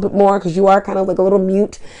 talk a little bit more, because you are kind of like a little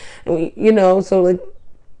mute, and you know, so, like,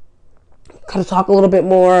 kind of talk a little bit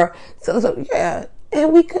more. So yeah,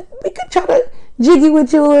 and we could try to jiggy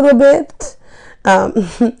with you a little bit.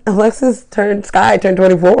 Sky turned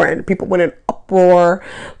 24, and people went in uproar,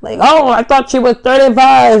 like, oh, I thought she was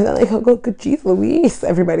 35. And like, oh, good geez Louise,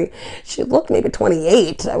 everybody, she looked maybe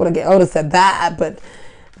 28. I would have said that, but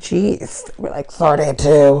geez, we're like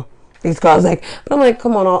 32. These girls, like, but I'm like,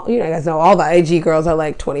 come on, all you guys know, all the IG girls are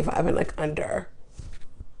like 25 and like under,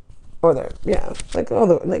 or they're, yeah, like all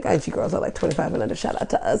the like IG girls are like 25 and under. Shout out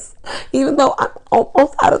to us, even though I'm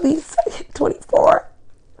almost out of these 24.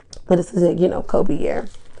 But this is a, you know, Kobe year.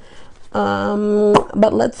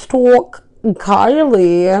 But let's talk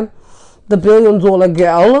Kylie, the $billion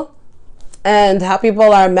girl, and how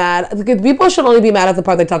people are mad. People should only be mad at the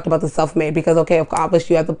part they talked about the self-made, because, okay, accomplished,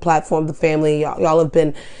 you have the platform, the family, y'all have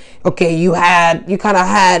been, okay, you kind of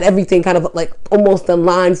had everything kind of like almost in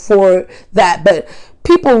line for that. But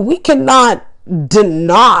people, we cannot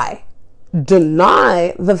deny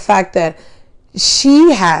the fact that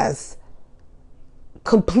she has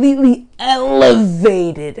completely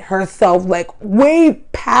elevated herself, like, way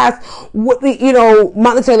past what the, you know,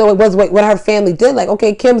 monetarily was what her family did. Like,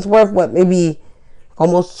 okay, Kim's worth what, maybe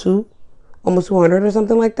almost 200 or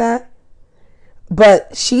something like that,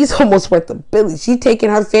 but she's almost worth $1 billion. She's taking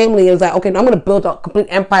her family and was like, okay, now I'm gonna build a complete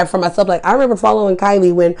empire for myself. Like, I remember following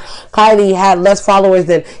Kylie when Kylie had less followers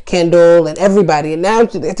than Kendall and everybody, and now I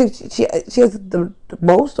think she has the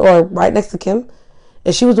most, or right next to Kim,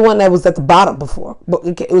 And she was the one that was at the bottom before. But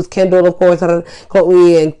it was Kendall, of course,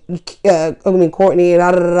 Chloe, and Courtney, and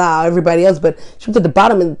everybody else. But she was at the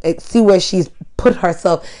bottom, and see where she's put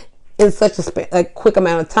herself in such a quick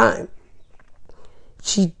amount of time.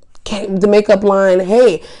 She came the makeup line.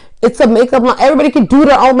 Hey, it's a makeup line. Everybody can do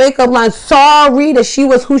their own makeup line. Sorry that she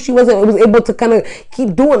was who she was and was able to kind of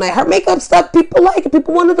keep doing that. Her makeup stuff, people like it.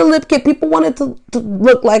 People wanted the lip kit. People wanted to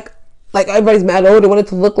look like everybody's mad. Oh, they wanted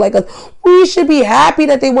to look like us. We should be happy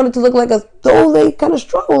that they wanted to look like us. Though they kind of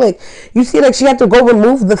struggle. Like, you see, like, she had to go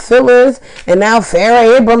remove the fillers. And now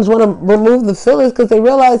Farrah Abrams want to remove the fillers because they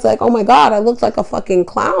realize, like, oh my God, I look like a fucking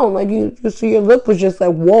clown. Like, you see, your look was just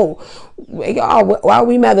like, whoa. Y'all, why are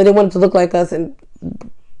we mad that they wanted to look like us and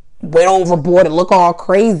went overboard and look all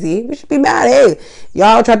crazy? We should be mad. Hey,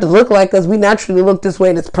 y'all tried to look like us. We naturally look this way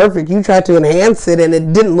and it's perfect. You tried to enhance it and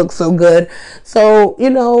it didn't look so good. So,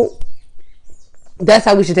 that's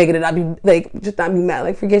how we should take it, and not be like, just not be mad.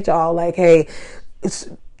 Like, forget y'all. Like, hey,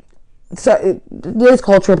 there's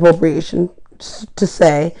cultural appropriation to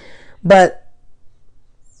say, but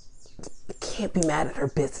you can't be mad at her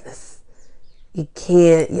business. You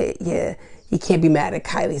can't. You can't be mad at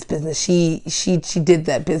Kylie's business. She did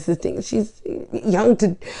that business thing. She's young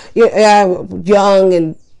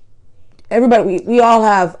and everybody. We all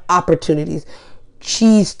have opportunities.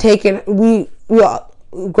 She's taken. We all.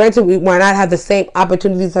 Granted, we might not have the same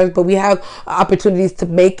opportunities, but we have opportunities to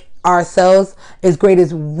make ourselves as great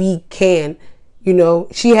as we can.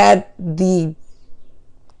 She had the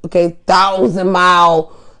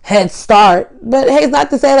 1,000-mile head start, but hey, it's not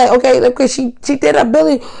to say like, okay, she did $1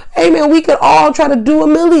 billion. Hey man, we could all try to do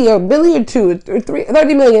 $1 million or $1 billion, 2 or 3,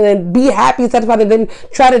 30 million, and be happy and satisfied, and then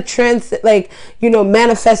try to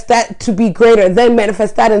manifest that to be greater, then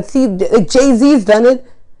manifest that and see. Jay-Z's done it.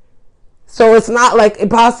 So it's not like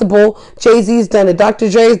impossible. Jay-Z's done it. Dr.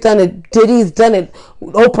 Dre's done it. Diddy's done it.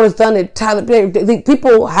 Oprah's done it. Tyler,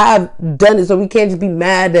 people have done it. So we can't just be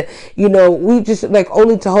mad that, we just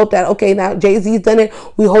only to hope that, okay, now Jay-Z's done it.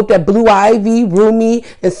 We hope that Blue Ivy, Rumi,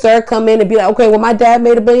 and Sir come in and be like, okay, well, my dad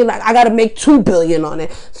made $1 billion. Like, I got to make $2 billion on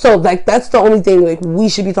it. So that's the only thing we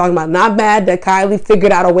should be talking about. Not mad that Kylie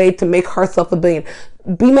figured out a way to make herself $1 billion.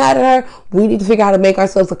 Be mad at her. We need to figure out how to make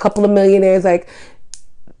ourselves a couple of millionaires.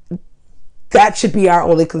 That should be our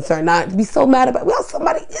only concern. Not be so mad about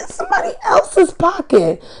somebody in somebody else's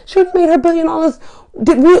pocket. She made her $1 billion.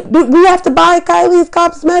 Did we have to buy Kylie's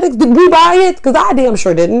cosmetics? Did we buy it? Because I damn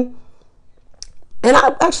sure didn't. And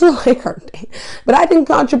I actually like her, but I didn't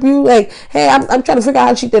contribute. Like, hey, I'm trying to figure out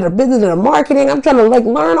how she did her business and her marketing. I'm trying to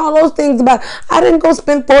learn all those things about. I didn't go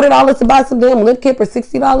spend $40 to buy some damn lip kit for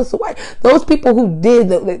 $60. So why? Those people who did,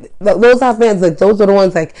 those are fans. Like, those are the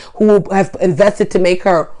ones who have invested to make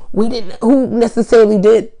her. We didn't. Who necessarily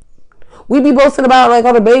did? We be boasting about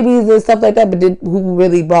all the babies and stuff like that, but who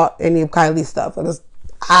really bought any of Kylie's stuff?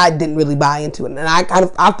 I didn't really buy into it, and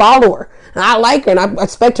I follow her, and I like her, and I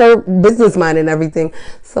respect her business mind and everything.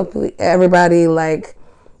 So everybody, leave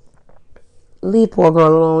poor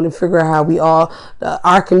girl alone and figure out how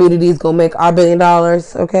our community is gonna make our $1 billion.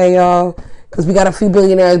 Okay, y'all, because we got a few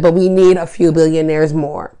billionaires, but we need a few billionaires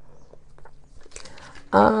more.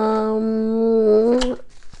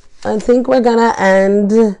 I think we're gonna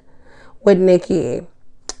end with Nicki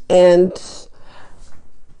and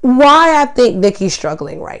why I think Nicki's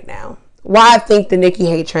struggling right now. Why I think the Nicki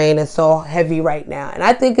hate train is so heavy right now. And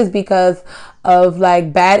I think it's because of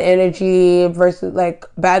bad energy versus the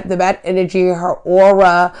bad energy, her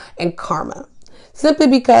aura and karma. Simply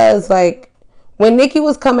because when Nicki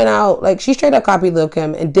was coming out, she straight up copied Lil'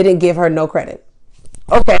 Kim and didn't give her no credit.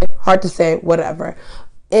 Okay, hard to say, whatever.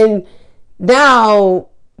 And now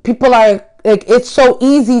people are it's so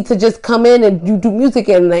easy to just come in and you do music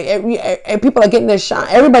and and people are getting their shine.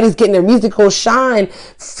 Everybody's getting their musical shine,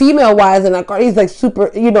 female wise, and Cardi's super.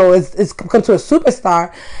 It's come to a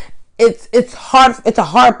superstar. It's hard. It's a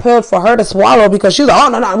hard pill for her to swallow because she's like, oh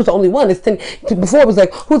no, I was the only one. It's 10. Before it was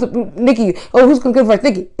who's Nicki? Oh, who's gonna give her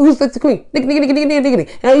Nicki? Who's the queen? Nicki. And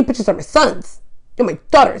now you pictures are my sons. You're my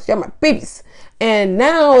daughters. You're my babies. And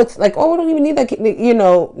now it's oh, we don't even need that,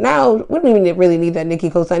 now we don't even really need that Nicki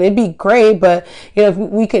cosign. It'd be great, but, if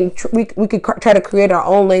we can, we could try to create our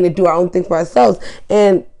own lane and do our own thing for ourselves.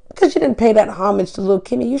 And because you didn't pay that homage to Lil'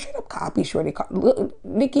 Kimmy, you should have copied Shorty.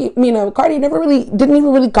 Nicki, Cardi didn't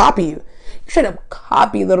even really copy you. You should have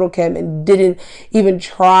copied Lil' Kim and didn't even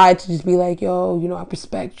try to just be yo, I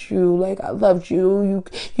respect you. I loved you.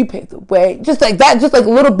 You paved the way. Just that, just a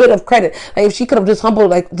little bit of credit. If she could have just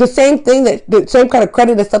humbled, the same thing the same kind of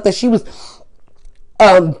credit and stuff that she was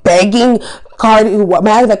begging Cardi,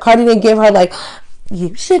 mad that Cardi didn't give her,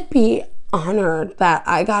 you should be honored that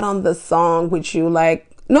I got on the song with you. Like,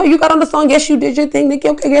 no, you got on the song. Yes, you did your thing, Nicki.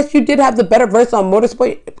 Okay, yes, you did have the better verse on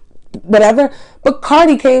Motorsport, whatever. But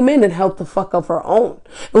Cardi came in and held the fuck of her own.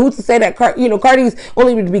 And who's to say that Cardi's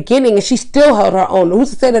only in the beginning and she still held her own? And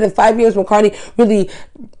who's to say that in 5 years when Cardi really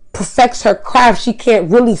perfects her craft, she can't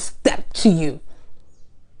really step to you?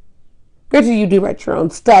 Granted, you do write your own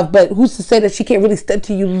stuff, but who's to say that she can't really step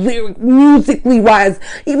to you musically wise?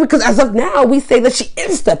 Even because as of now, we say that she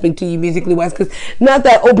is stepping to you musically wise. Because not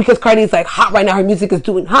that, because Cardi is like hot right now, her music is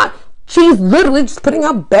doing hot. She's literally just putting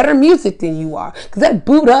out better music than you are. Because that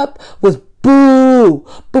Boot Up was boo,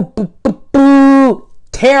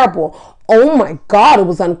 terrible. Oh my God, it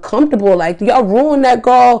was uncomfortable. Like, y'all ruined that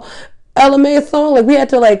girl LMA song. Like, we had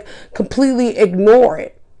to like completely ignore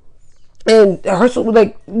it. And her,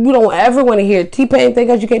 like, we don't ever want to hear T-Pain think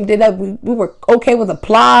because you can't do that. We were okay with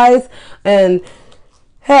Applies, and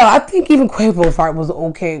hell, I think even Quavo's heart was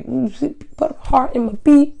okay. Put a heart in my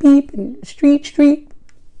beep beep and street.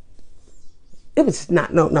 It was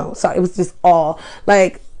not sorry. It was just all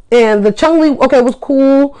like, and the Chung-Li was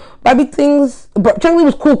cool. Barbie Things, Chung-Li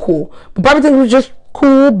was cool, but Barbie Things was just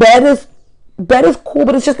cool. Bad is cool,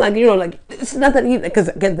 but it's just like, like, it's nothing either, because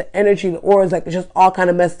again, the energy, the aura is like, it's just all kind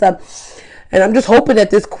of messed up. And I'm just hoping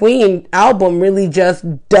that this Queen album really just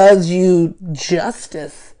does you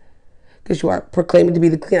justice, because you are proclaiming to be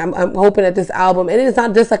the Queen. I'm hoping that this album, and it's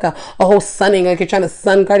not just like a whole sunning, like you're trying to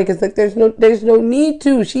sun Cardi, because like there's no need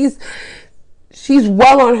to. She's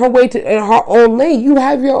well on her way to in her own lane. You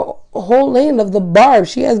have your whole lane of the Barb.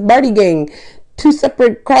 She has Barty Gang, two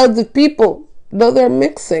separate crowds of people. Though they're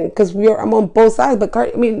mixing, because I'm on both sides.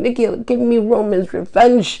 But Nicki, give me Roman's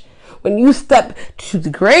revenge. When you step to the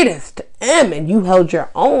greatest M and you held your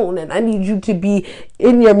own, and I need you to be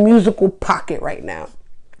in your musical pocket right now,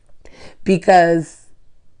 because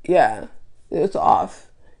yeah, it's off.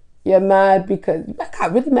 You're mad because I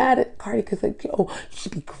got really mad at Cardi because like, you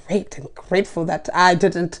should be great and grateful that I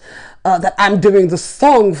didn't, that I'm doing the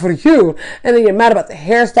song for you. And then you're mad about the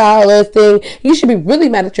hairstylist thing. You should be really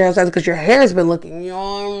mad at your hairstylist because your hair has been looking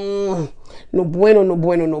no bueno,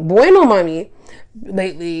 mommy,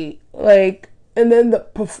 lately. Like, and then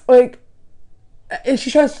and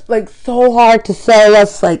she tries like so hard to sell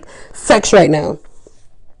us like sex right now.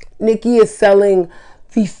 Nicki is selling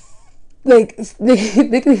Nicki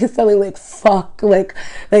is selling like fuck, like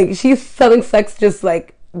she's selling sex just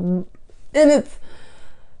like, and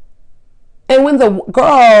when the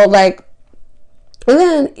girl like, and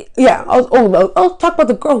then yeah, I'll talk about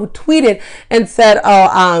the girl who tweeted and said,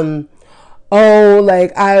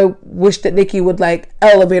 like I wish that Nicki would like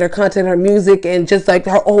elevate her content, her music, and just like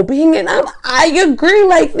her whole being. And I agree,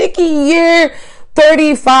 like Nicki, you're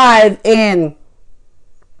 35 and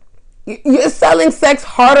you're selling sex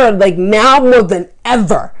harder, like now more than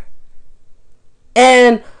ever.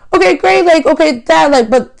 And okay, great, like okay, that like,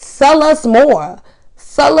 but sell us more.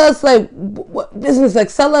 Sell us like what business? Like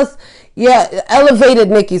sell us, yeah, elevated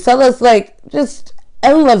Nicki. Sell us like just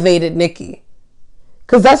elevated Nicki,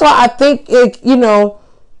 because that's why I think it, your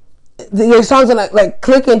songs are like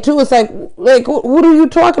clicking too. It's like what are you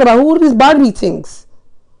talking about? Who are these body things?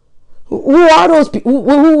 Who are those people?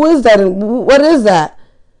 Who is that? And what is that?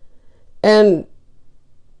 And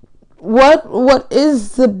what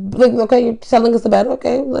is the like? Okay, you're telling us about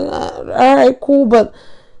okay, like, all right, cool, but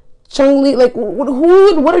Chung-Li, like, what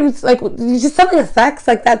are you like? You just selling us sex,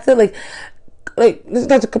 like that's it, like this is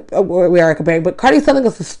not we are comparing, but Cardi's telling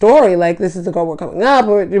us a story. Like this is the girl we're coming up,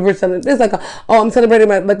 or we're selling this like, I'm celebrating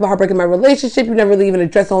my heartbreak in my relationship. You never really even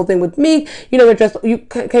addressed the whole thing with me. You never addressed. You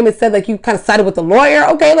came and said like you kind of sided with the lawyer.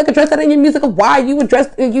 Okay, like address that in your music of why you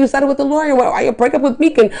sided with the lawyer. Why you break up with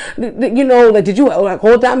Meek, and like did you like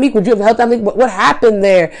hold down Meek? Would you have held down Meek? What happened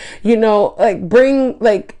there? Like bring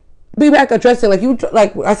like. Be back addressing like you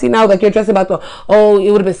like I see now like you're addressing about it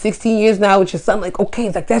would have been 16 years now with your son, like okay,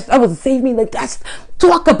 it's like that was save me, like that's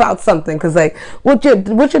talk about something, because like what you're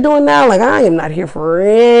doing now, like I am not here for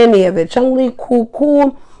any of it. Chung-Li,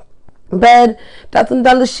 cool bed,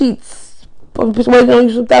 $1,000 sheets, I'm just waiting on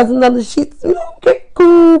you some $1,000 sheets, okay,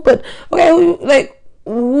 cool, but okay, like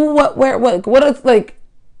what is like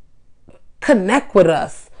connect with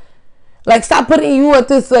us. Like, stop putting you at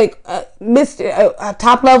this, like,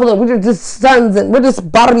 top level, and we're just sons, and we're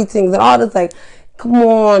just Barbie things, and all this, like, come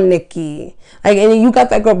on, Nicki. Like, and then you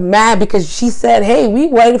got that girl mad because she said, hey, we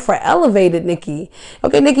waited for elevated Nicki.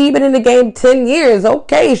 Okay, Nicki, you've been in the game 10 years.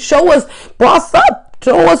 Okay, show us, boss up.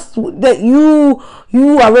 Show us that you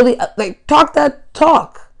are really, like, talk that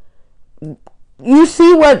talk. you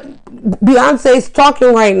see what Beyonce's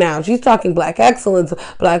talking right now. She's talking black excellence,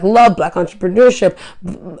 black love, black entrepreneurship,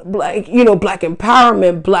 black, black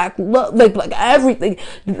empowerment, black love, like everything.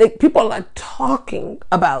 Like, people are like talking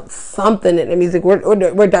about something in the music.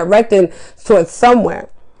 We're directing towards somewhere.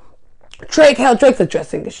 Drake's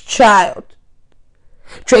addressing his child.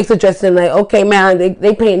 Drake's addressing like, okay, man,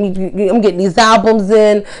 they paying me. I'm getting these albums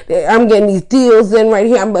in. I'm getting these deals in right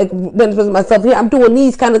here. I'm like benefiting myself here. I'm doing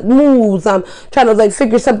these kind of moves. I'm trying to like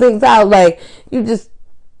figure some things out. Like, it's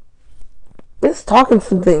talking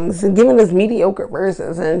some things and giving us mediocre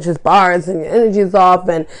verses and just bars and your energy is off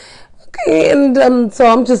so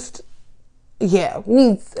I'm just. Yeah,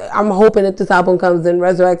 I'm hoping that this album comes and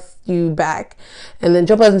resurrects you back. And then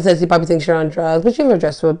Joe Pleasant says he probably thinks you're on drugs, but you've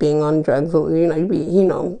addressed with being on drugs. You be,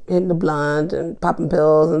 hitting the blunt and popping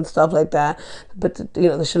pills and stuff like that. But,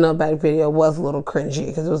 the Chanel bag video was a little cringy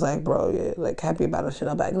because it was like, bro, you're like happy about a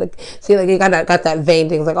Chanel bag. Like, see, like you got that vain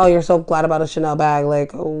thing. It's like, oh, you're so glad about a Chanel bag.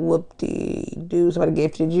 Like, oh, whoop-de-doo, somebody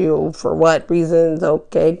gifted you for what reasons?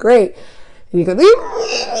 Okay, great. And you go,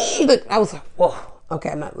 I was like, whoa. Okay,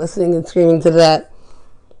 I'm not listening and screaming to that.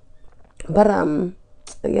 But,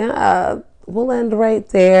 we'll end right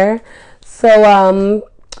there. So,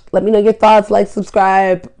 let me know your thoughts. Like,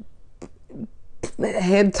 subscribe,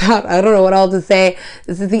 head top. I don't know what else to say.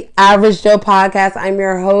 This is the Average Joe podcast. I'm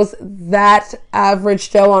your host, That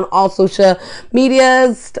Average Joe, on all social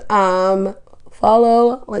medias.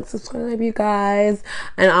 Follow, like, subscribe, you guys.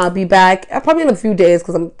 And I'll be back probably in a few days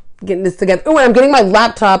because I'm getting this together. Oh, and I'm getting my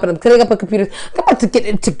laptop and I'm setting up a computer. I'm about to get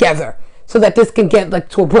it together so that this can get like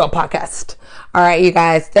to a real podcast. All right, you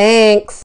guys. Thanks.